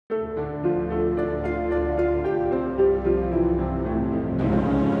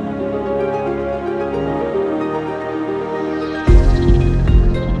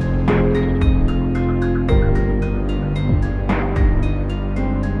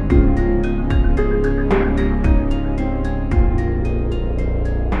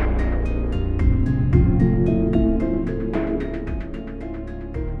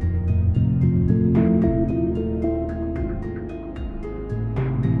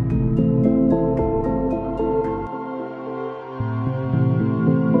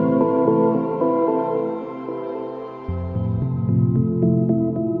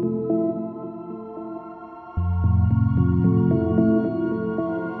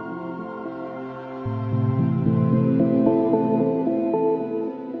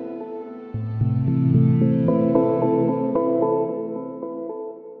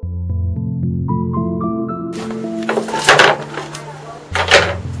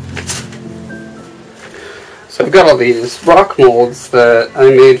So I've got all these rock molds that I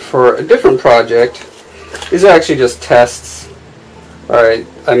made for a different project. These are actually just tests. I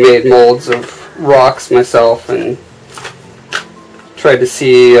made molds of rocks myself and tried to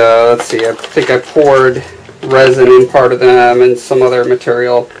see, let's see, I think I poured resin in part of them and some other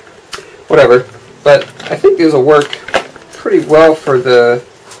material, whatever. But I think these will work pretty well for the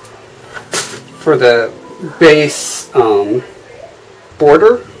base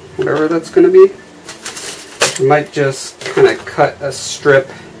border, whatever that's going to be. I might just kind of cut a strip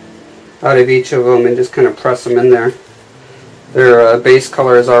out of each of them and just kind of press them in there. Their base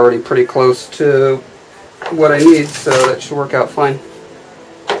color is already pretty close to what I need, so that should work out fine.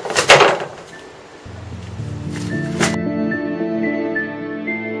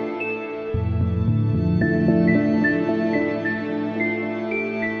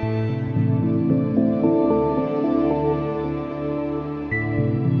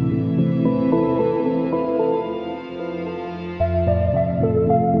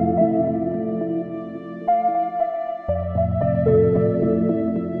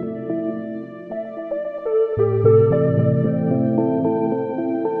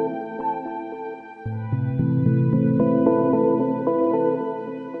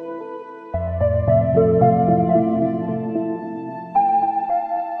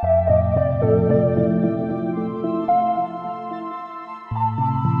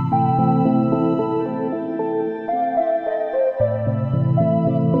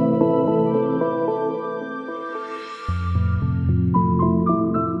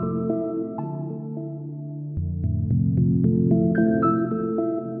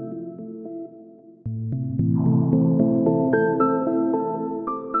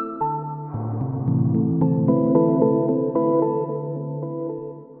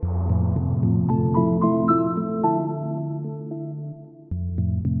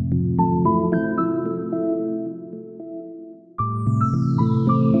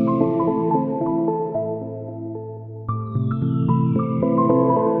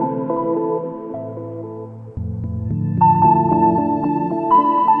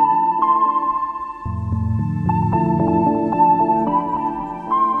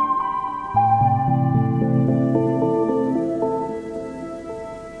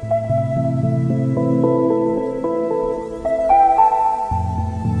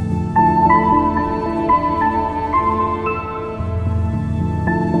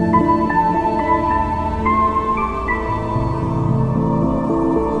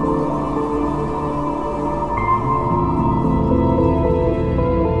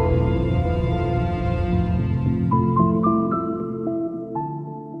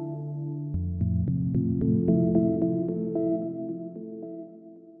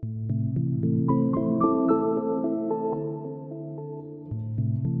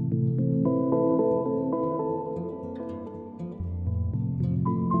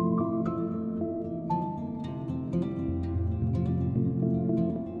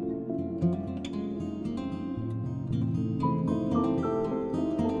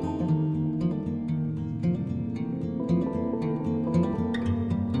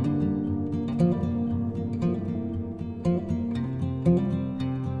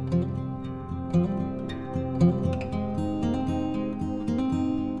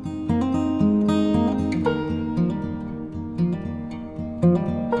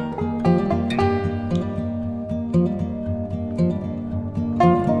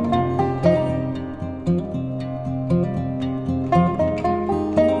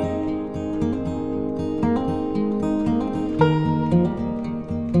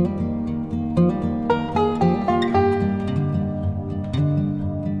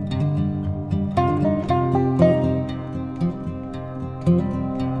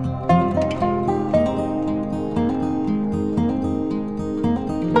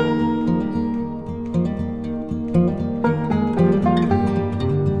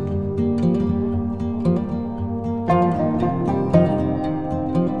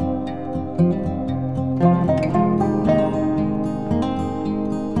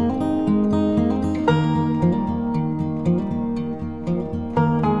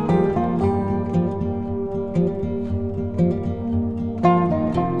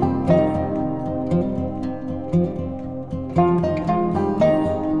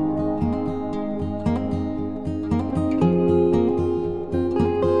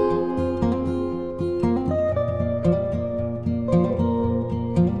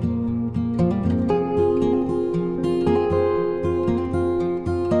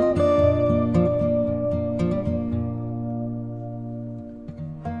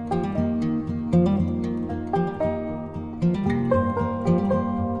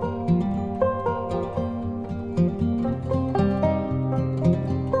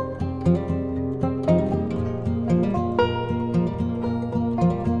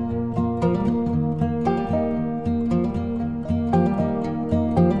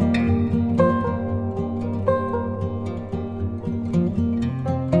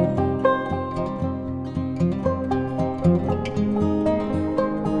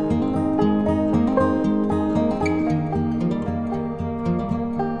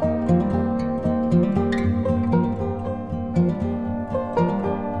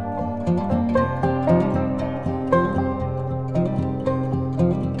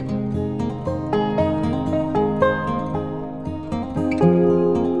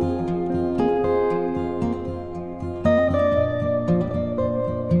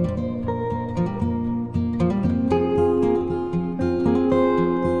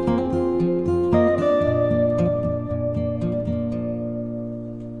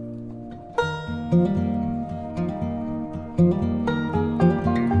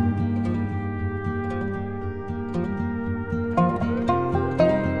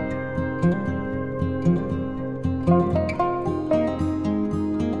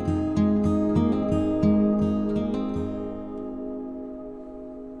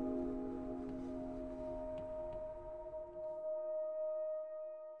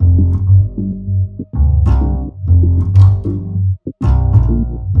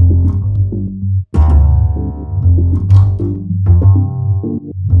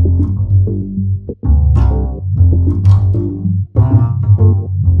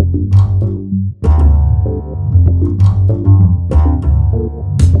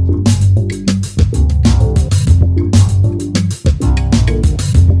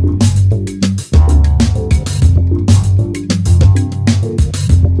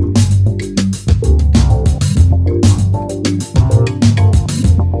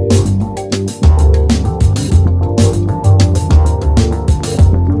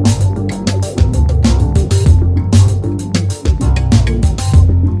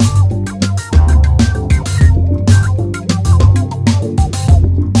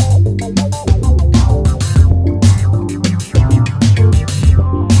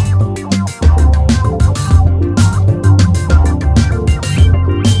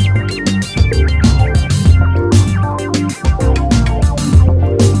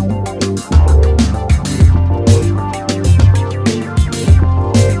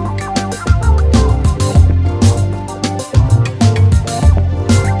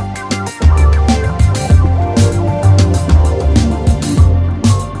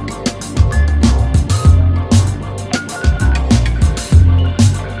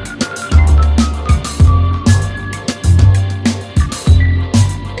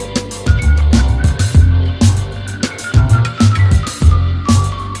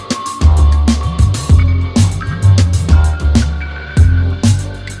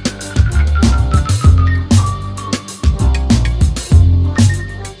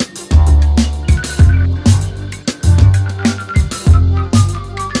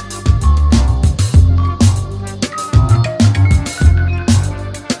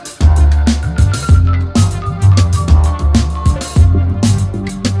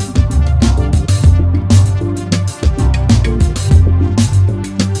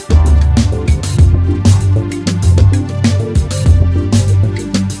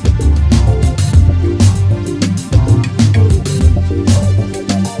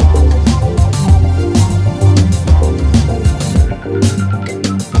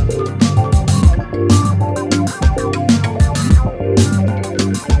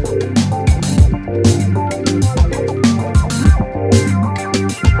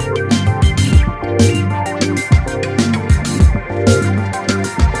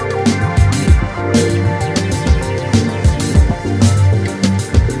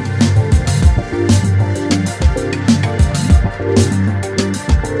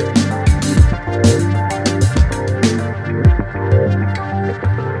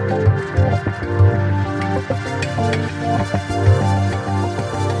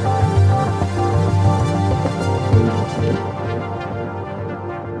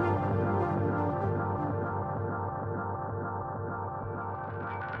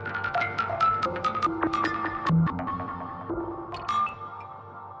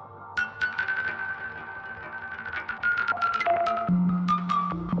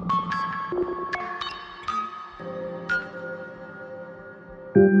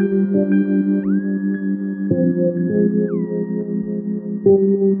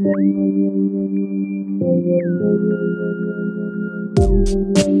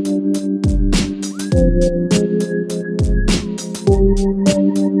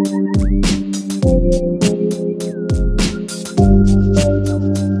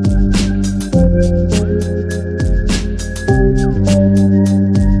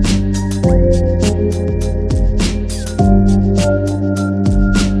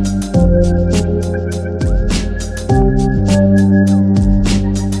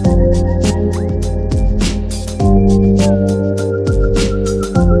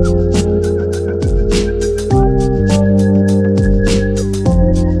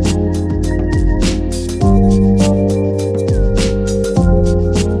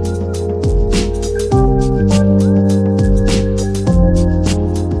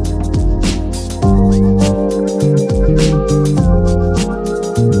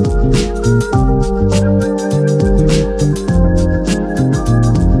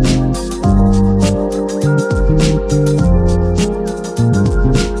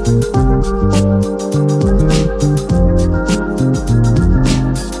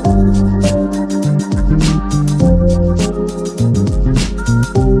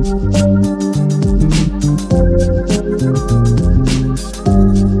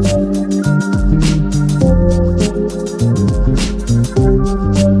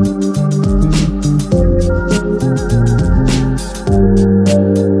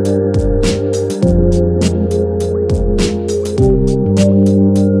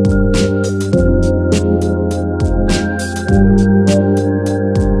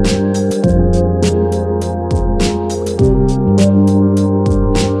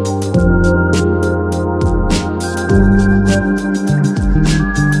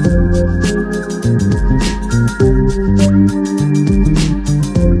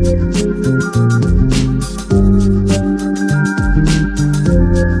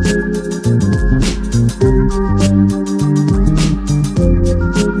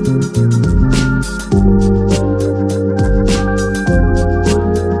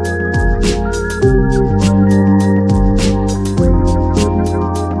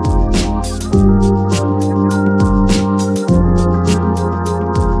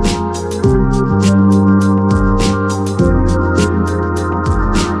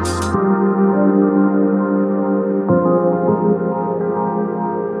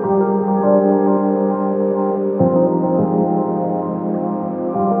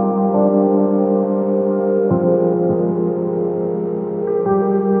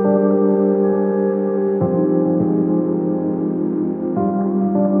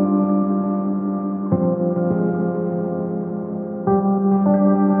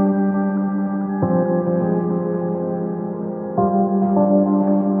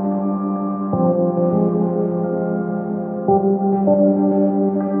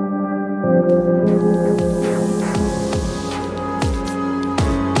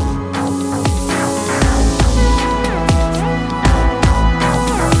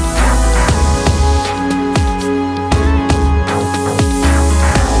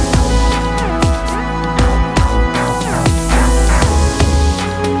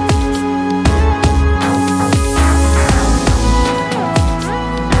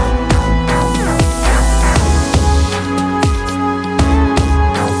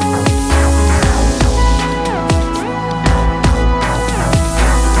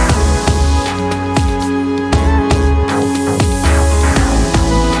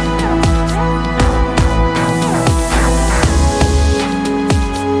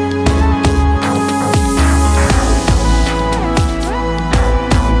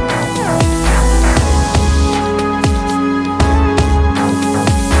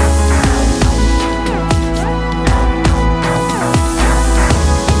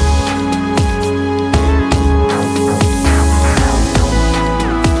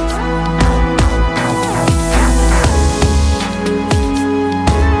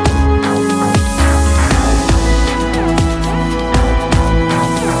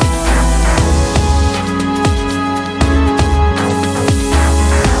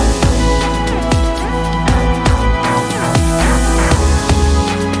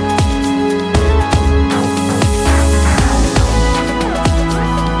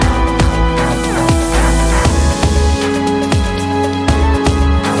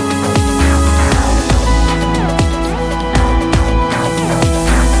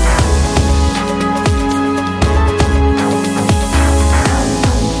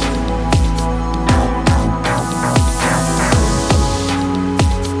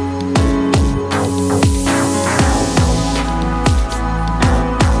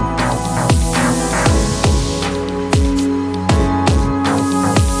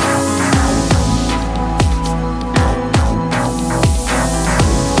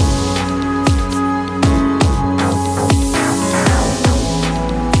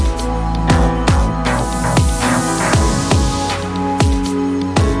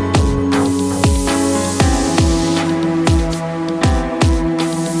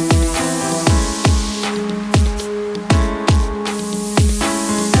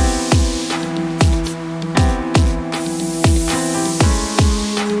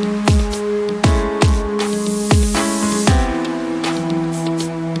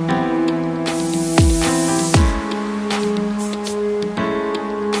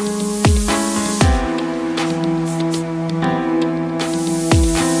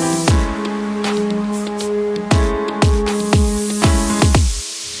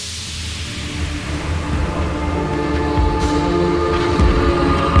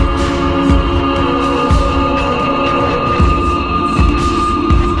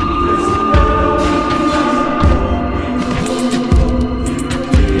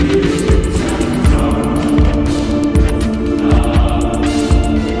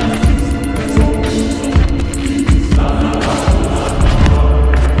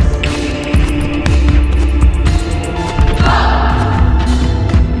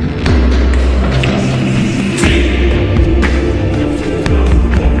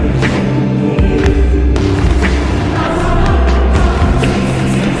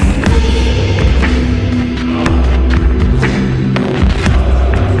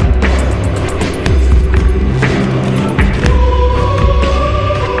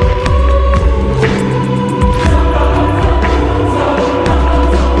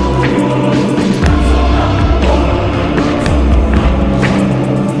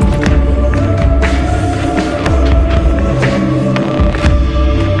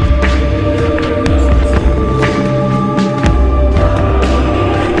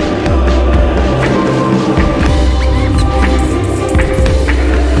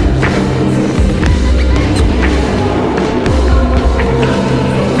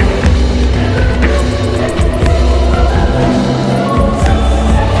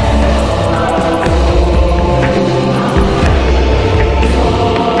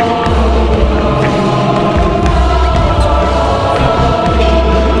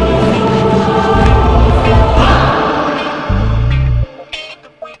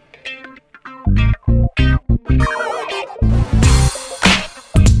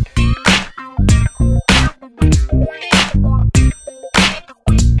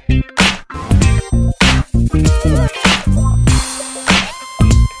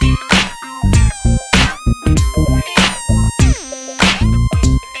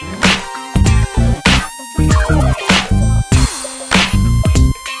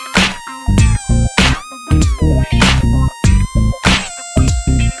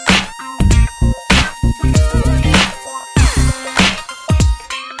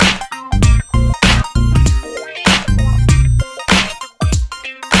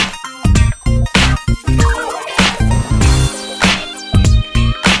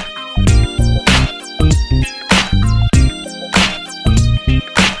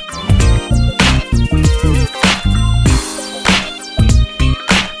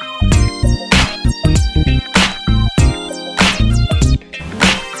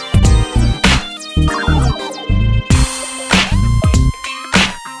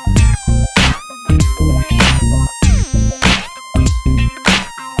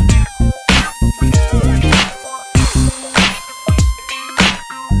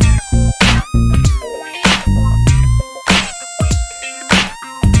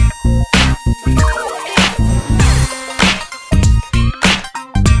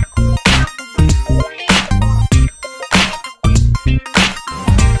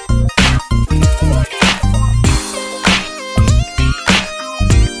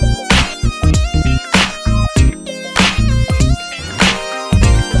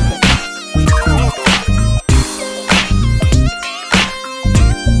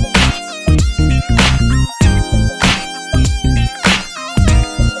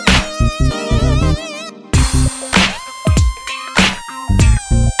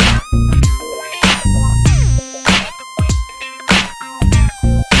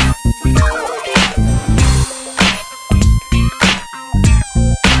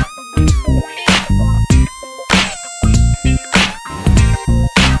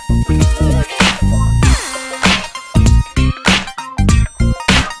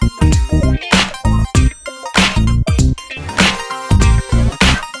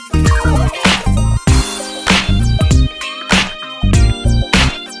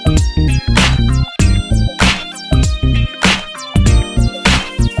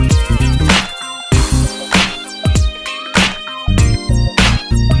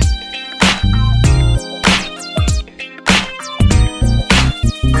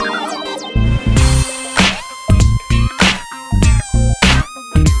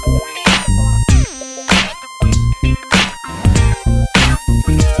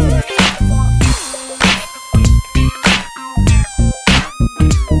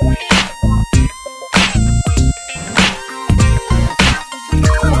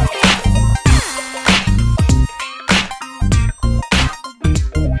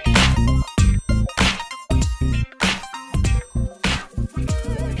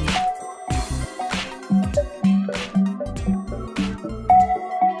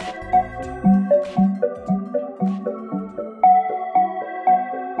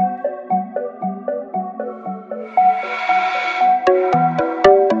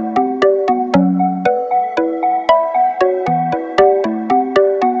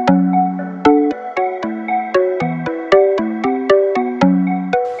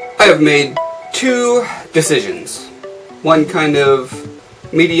 have made two decisions. One kind of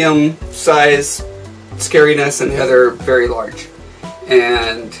medium size scariness and the other very large.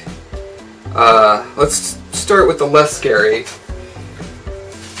 And let's start with the less scary.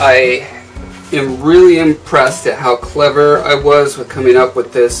 I am really impressed at how clever I was with coming up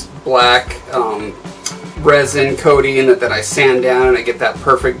with this black resin coating that I sand down, and I get that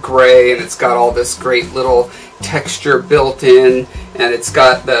perfect gray, and it's got all this great little texture built in, and it's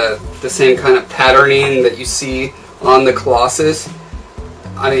got the same kind of patterning that you see on the Colossus.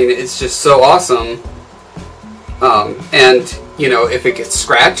 I mean, it's just so awesome. And you know, if it gets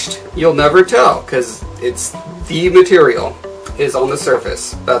scratched, you'll never tell because it's the material is on the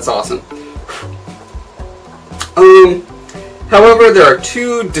surface. That's awesome. However, there are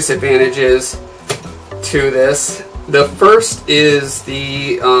two disadvantages to this. The first is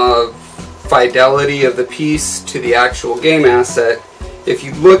the fidelity of the piece to the actual game asset. If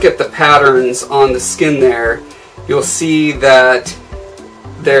you look at the patterns on the skin there, you'll see that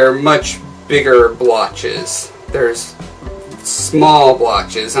they're much bigger blotches. There's small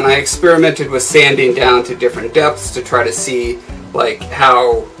blotches, and I experimented with sanding down to different depths to try to see like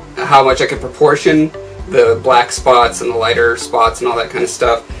how much I could proportion the black spots and the lighter spots and all that kind of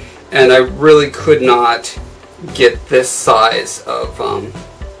stuff, and I really could not get this size of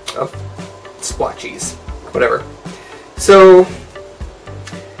splotchies, whatever. So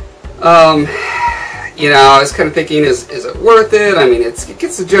you know, I was kind of thinking, is it worth it? I mean, it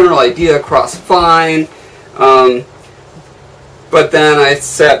gets the general idea across fine. But then I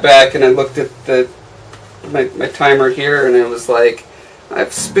sat back and I looked at my timer here, and it was like,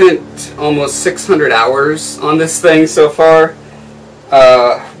 I've spent almost 600 hours on this thing so far.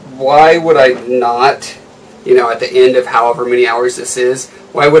 Why would I not, you know, at the end of however many hours this is,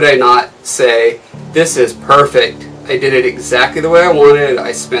 why would I not say, this is perfect. I did it exactly the way I wanted.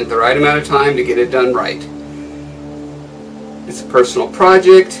 I spent the right amount of time to get it done right. It's a personal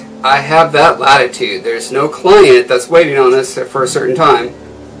project. I have that latitude. There's no client that's waiting on this for a certain time.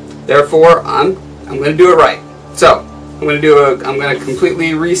 Therefore, I'm going to do it right. So I'm going to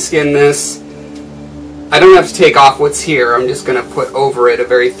completely reskin this. I don't have to take off what's here. I'm just going to put over it a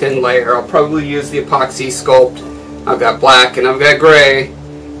very thin layer. I'll probably use the epoxy sculpt. I've got black and I've got gray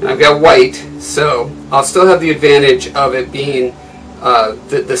and I've got white. So I'll still have the advantage of it being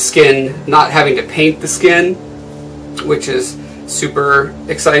the skin, not having to paint the skin, which is super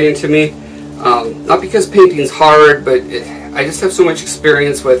exciting to me. Not because painting's hard, but I just have so much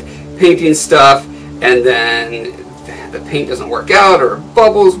experience with painting stuff, and then the paint doesn't work out, or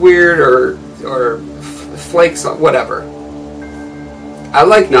bubbles weird, or flakes, whatever. I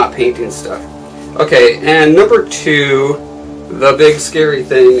like not painting stuff. Okay, and number two, the big scary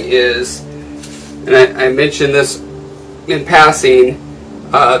thing is, and I mentioned this in passing,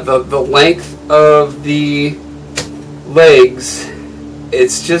 the length of the legs.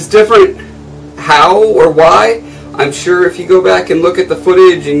 It's just different. How or why? I'm sure if you go back and look at the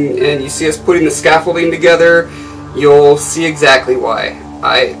footage and you see us putting the scaffolding together, you'll see exactly why.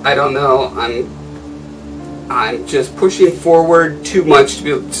 I don't know. I'm just pushing forward too much to be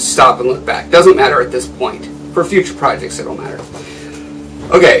able to stop and look back. Doesn't matter at this point. For future projects, it'll matter.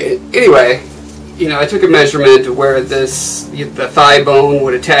 Okay. Anyway, you know, I took a measurement of where the thigh bone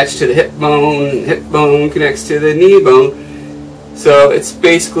would attach to the hip bone connects to the knee bone. So it's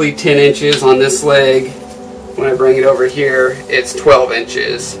basically 10 inches on this leg. When I bring it over here, it's 12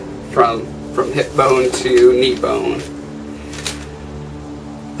 inches from hip bone to knee bone.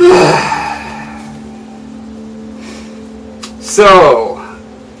 So,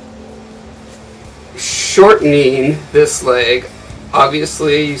 shortening this leg,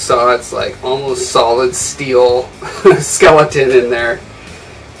 obviously you saw it's like almost solid steel skeleton in there,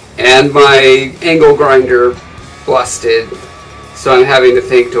 and my angle grinder busted. So I'm having to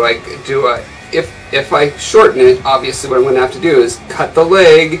think, if I shorten it, obviously what I'm going to have to do is cut the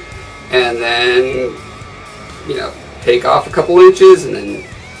leg and then, you know, take off a couple inches and then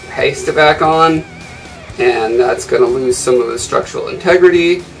paste it back on, and that's going to lose some of the structural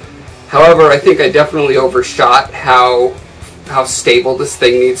integrity. However, I think I definitely overshot how stable this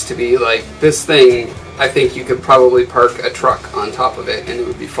thing needs to be. Like, this thing, I think you could probably park a truck on top of it and it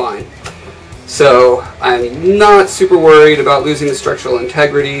would be fine. So I'm not super worried about losing the structural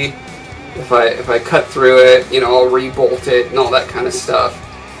integrity. If I cut through it, you know, I'll re-bolt it and all that kind of stuff.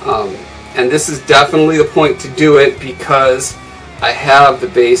 And this is definitely the point to do it because I have the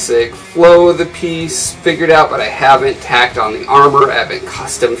basic flow of the piece figured out, but I haven't tacked on the armor. I haven't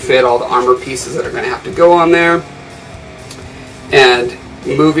custom fit all the armor pieces that are going to have to go on there. And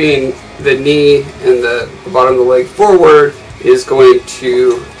moving the knee and the bottom of the leg forward is going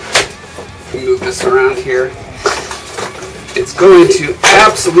to Move this around here. It's going to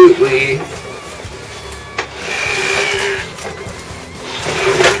absolutely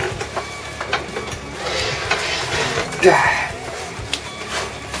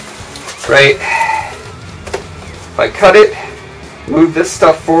right. If I cut it, move this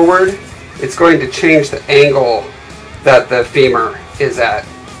stuff forward, it's going to change the angle that the femur is at.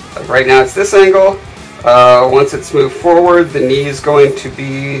 Like right now it's this angle. Once it's moved forward, the knee is going to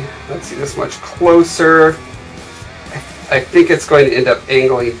be, let's see, this much closer. I think it's going to end up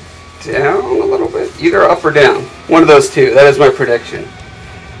angling down a little bit, either up or down. One of those two. That is my prediction.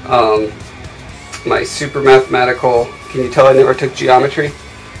 My super mathematical, can you tell I never took geometry?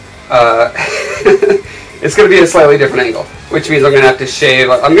 It's going to be a slightly different angle, which means I'm going to have to shave.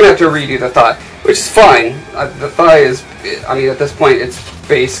 I'm going to have to redo the thigh, which is fine. The thigh is, I mean, at this point, it's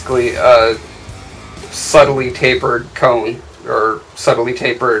basically a subtly tapered cone or subtly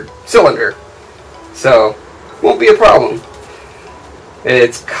tapered cylinder, so won't be a problem.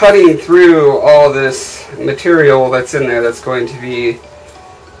 It's cutting through all this material that's in there that's going to be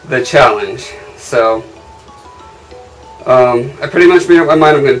the challenge. So I pretty much made up my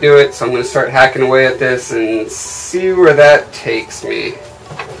mind I'm going to do it, so I'm going to start hacking away at this and see where that takes me.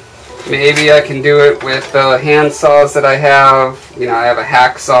 Maybe I can do it with the hand saws that I have. You know, I have a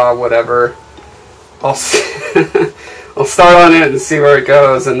hacksaw, whatever. I'll start on it and see where it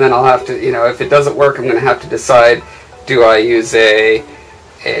goes, and then I'll have to, you know, if it doesn't work, I'm going to have to decide, do I use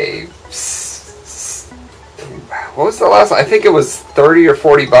what was the last one? I think it was 30 or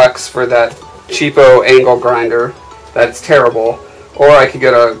 40 bucks for that cheapo angle grinder. That's terrible. Or I could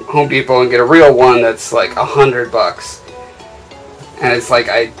go to Home Depot and get a real one that's like $100. And it's like,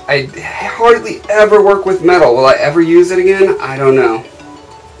 I hardly ever work with metal. Will I ever use it again? I don't know.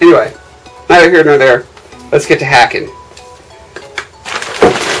 Anyway, neither here nor there. Let's get to hacking.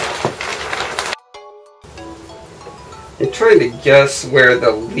 I'm trying to guess where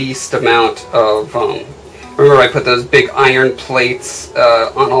the least amount of, remember I put those big iron plates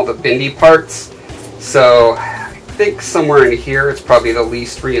on all the bendy parts? So I think somewhere in here it's probably the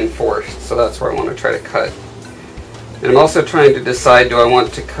least reinforced, so that's where I want to try to cut. And I'm also trying to decide, do I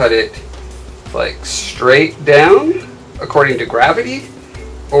want to cut it like straight down according to gravity,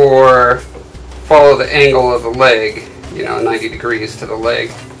 or follow the angle of the leg, you know, 90 degrees to the leg.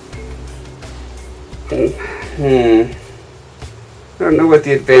 I don't know what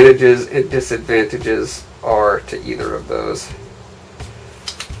the advantages and disadvantages are to either of those.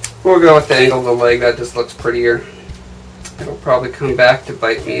 We'll go with the angle of the leg, that just looks prettier. It'll probably come back to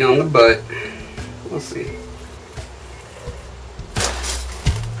bite me on the butt. We'll see.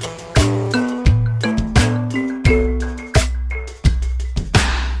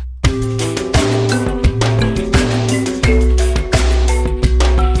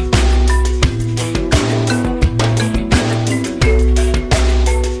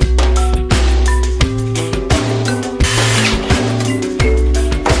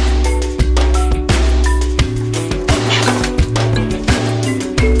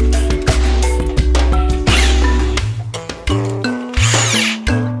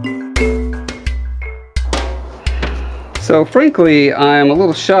 So frankly, I'm a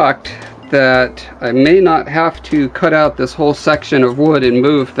little shocked that I may not have to cut out this whole section of wood and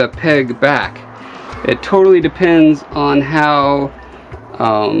move the peg back. It totally depends on how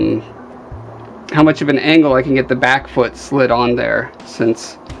much of an angle I can get the back foot slid on there,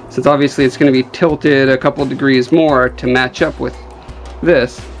 since obviously it's going to be tilted a couple degrees more to match up with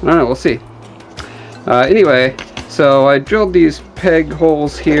this. I don't know, we'll see. Anyway, so I drilled these peg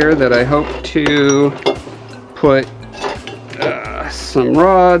holes here that I hope to put some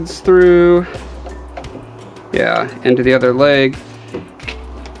rods through, yeah, into the other leg.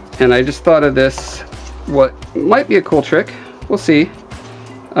 And I just thought of this, what might be a cool trick, we'll see,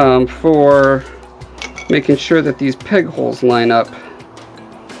 for making sure that these peg holes line up.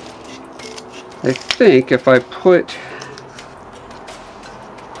 I think if I put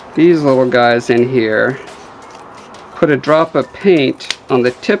these little guys in here, put a drop of paint on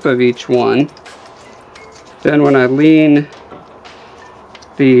the tip of each one, then when I lean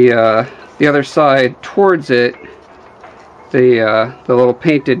the other side towards it, the little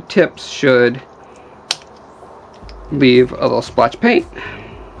painted tips should leave a little splotch paint.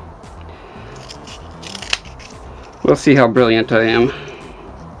 We'll see how brilliant I am.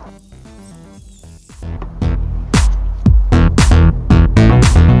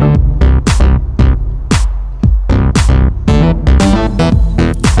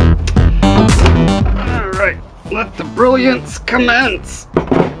 Alright, let the brilliance commence!